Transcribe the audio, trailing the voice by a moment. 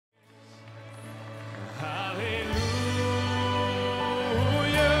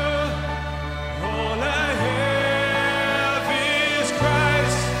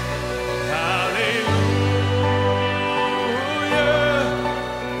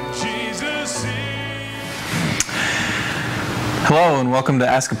Hello and welcome to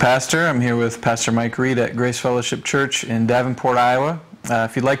Ask a Pastor. I'm here with Pastor Mike Reed at Grace Fellowship Church in Davenport, Iowa.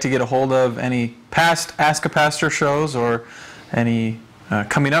 If you'd like to get a hold of any past Ask a Pastor shows or any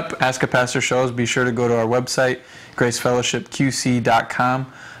coming up Ask a Pastor shows, be sure to go to our website,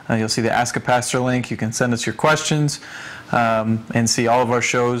 gracefellowshipqc.com. You'll see the Ask a Pastor link. You can send us your questions and see all of our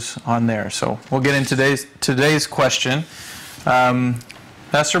shows on there. So we'll get into today's question.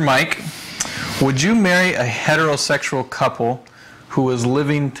 Pastor Mike, would you marry a heterosexual couple who is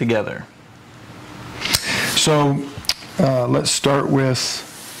living together? So let's start with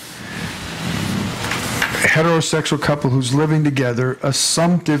a heterosexual couple who's living together.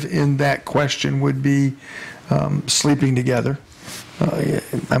 Assumptive in that question would be sleeping together.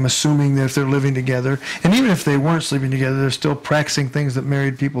 I'm assuming that if they're living together, and even if they weren't sleeping together, they're still practicing things that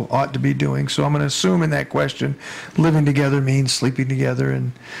married people ought to be doing. So I'm going to assume in that question, living together means sleeping together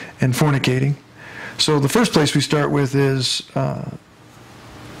and fornicating. So the first place we start with is,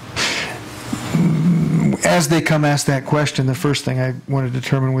 as they come ask that question, the first thing I want to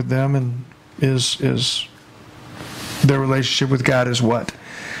determine with them is their relationship with God is what?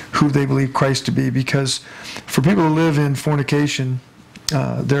 Who they believe Christ to be. Because for people who live in fornication,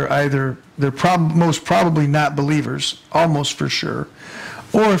 they're most probably not believers, almost for sure.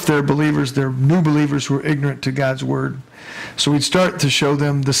 Or if they're believers, they're new believers who are ignorant to God's Word. So we'd start to show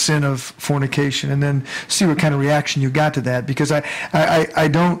them the sin of fornication and then see what kind of reaction you got to that. Because I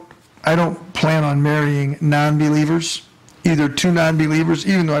don't plan on marrying non-believers, either two non-believers,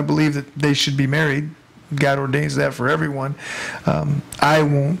 even though I believe that they should be married. God ordains that for everyone. I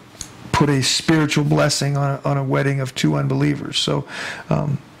won't put a spiritual blessing on a wedding of two unbelievers. So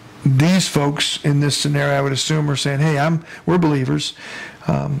these folks in this scenario, I would assume, are saying, hey, we're believers,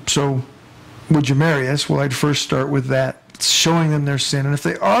 so would you marry us? Well, I'd first start with that, showing them their sin. And if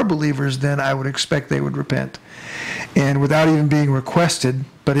they are believers, then I would expect they would repent. And without even being requested,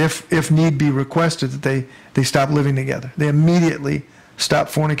 but if need be requested, that they stop living together. They immediately stop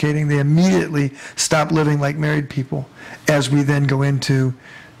fornicating. They immediately stop living like married people, as we then go into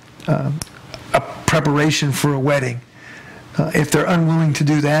a preparation for a wedding. If they're unwilling to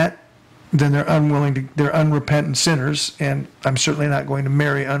do that, then they're unrepentant sinners, and I'm certainly not going to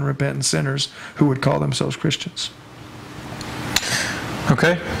marry unrepentant sinners who would call themselves Christians.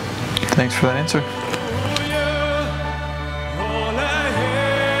 Okay, thanks for that answer.